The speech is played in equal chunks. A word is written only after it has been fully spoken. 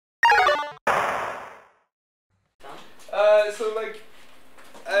So like,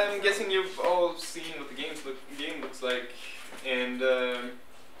 I'm guessing you've all seen what the game looks like, and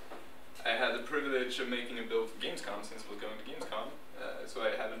I had the privilege of making a build for Gamescom since we're going to Gamescom, so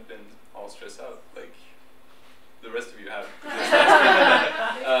I haven't been all stressed out like the rest of you have.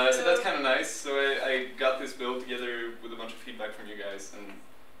 So that's kind of nice. So I got this build together with a bunch of feedback from you guys, and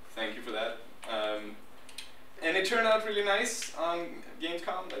thank you for that. And it turned out really nice on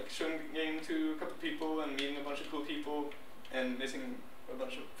Gamescom, like showing the game to a couple of people and meeting a bunch of cool people and missing a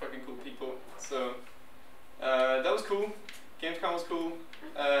bunch of fucking cool people. So that was cool. Gamescom was cool.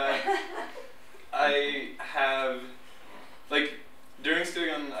 I have, like, during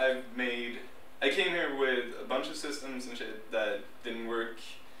Stugan I came here with a bunch of systems and shit that didn't work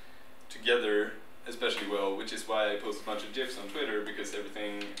together especially well, which is why I post a bunch of GIFs on Twitter, because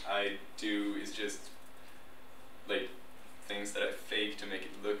everything I do is just like things that I fake to make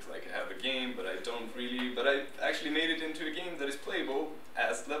it look like I have a game, but I don't really, but I actually made it into a game that is playable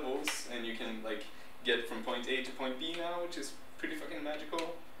as levels, and you can like get from point A to point B now, which is pretty fucking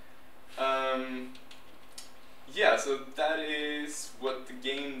magical. Yeah, so that is what the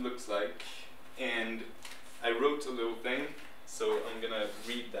game looks like, and I wrote a little thing, so I'm gonna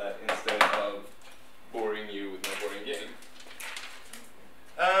read that instead of boring you with my boring game.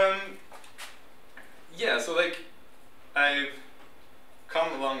 Yeah, so like, I've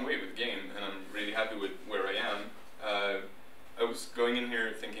come a long way with the game, and I'm really happy with where I am. I was going in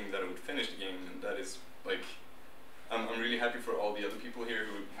here thinking that I would finish the game, and that is like, I'm really happy for all the other people here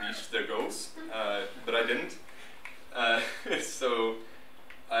who reached their goals, but I didn't. So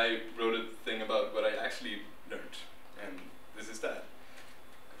I wrote a thing about what I actually learned, and this is that.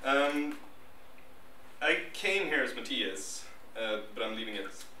 I came here as Mattias, but I'm leaving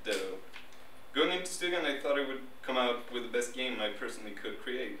as Ditto. Going into Stugan, I thought I would come out with the best game I personally could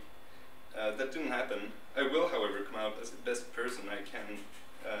create. That didn't happen. I will, however, come out as the best person I can,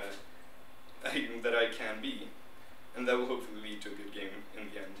 that I can be, and that will hopefully lead to a good game in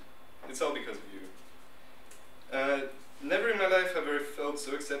the end. It's all because of you. Never in my life have I felt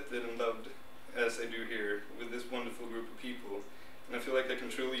so accepted and loved as I do here with this wonderful group of people, and I feel like I can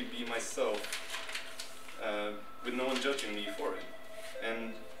truly be myself with no one judging me for it.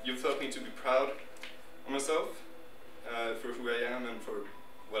 And you've taught me to be proud of myself for who I am and for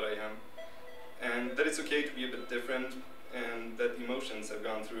what I am, and that it's okay to be a bit different, and that the emotions I've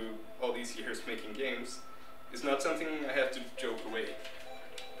gone through all these years making games is not something I have to joke away.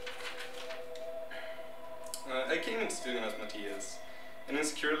 I came into Stugan as Mattias, an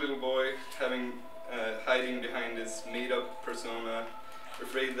insecure little boy hiding behind his made-up persona,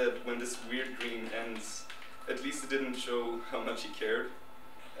 afraid that when this weird dream ends, at least it didn't show how much he cared,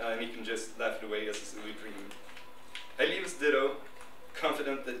 and he can just laugh it away as a silly dream. I leave as Ditto,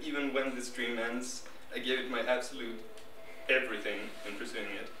 confident that even when this dream ends, I gave it my absolute everything in pursuing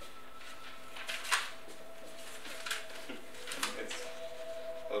it. It's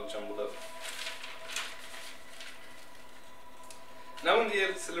all jumbled up. Now when the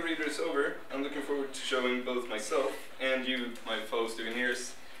accelerator is over, I'm looking forward to showing both myself and you, my fellow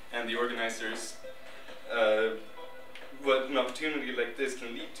Stuganeers, and the organizers, what an opportunity like this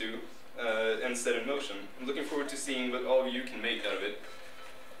can lead to and set in motion. I'm looking forward to seeing what all of you can make out of it,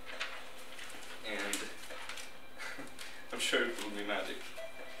 and I'm sure it will be magic.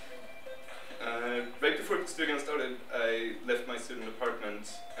 Right before Stugan started, I left my student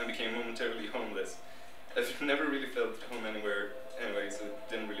apartment and became momentarily homeless. I've never really felt at home anywhere anyway, so it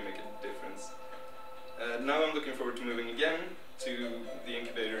didn't really make a difference. Now I'm looking forward to moving again to the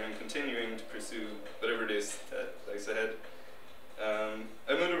incubator and continuing to pursue whatever it is that lies ahead.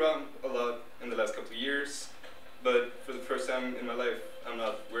 I moved around a lot in the last couple of years, but for the first time in my life I'm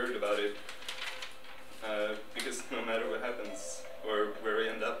not worried about it, because no matter what happens or where I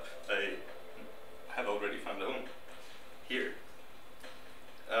end up, I have already found a home here.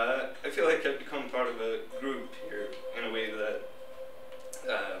 I feel like I've become part of a group here in a way that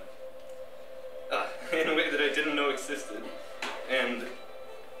I didn't know existed, and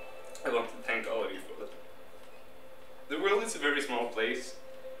I want to thank all of you for that. The world is a very small place,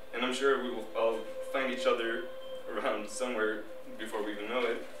 and I'm sure we will all find each other around somewhere before we even know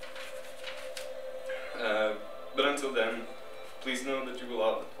it. But until then, please know that you will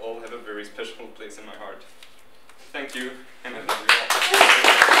all have a very special place in my heart. Thank you, and I love you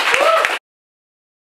all.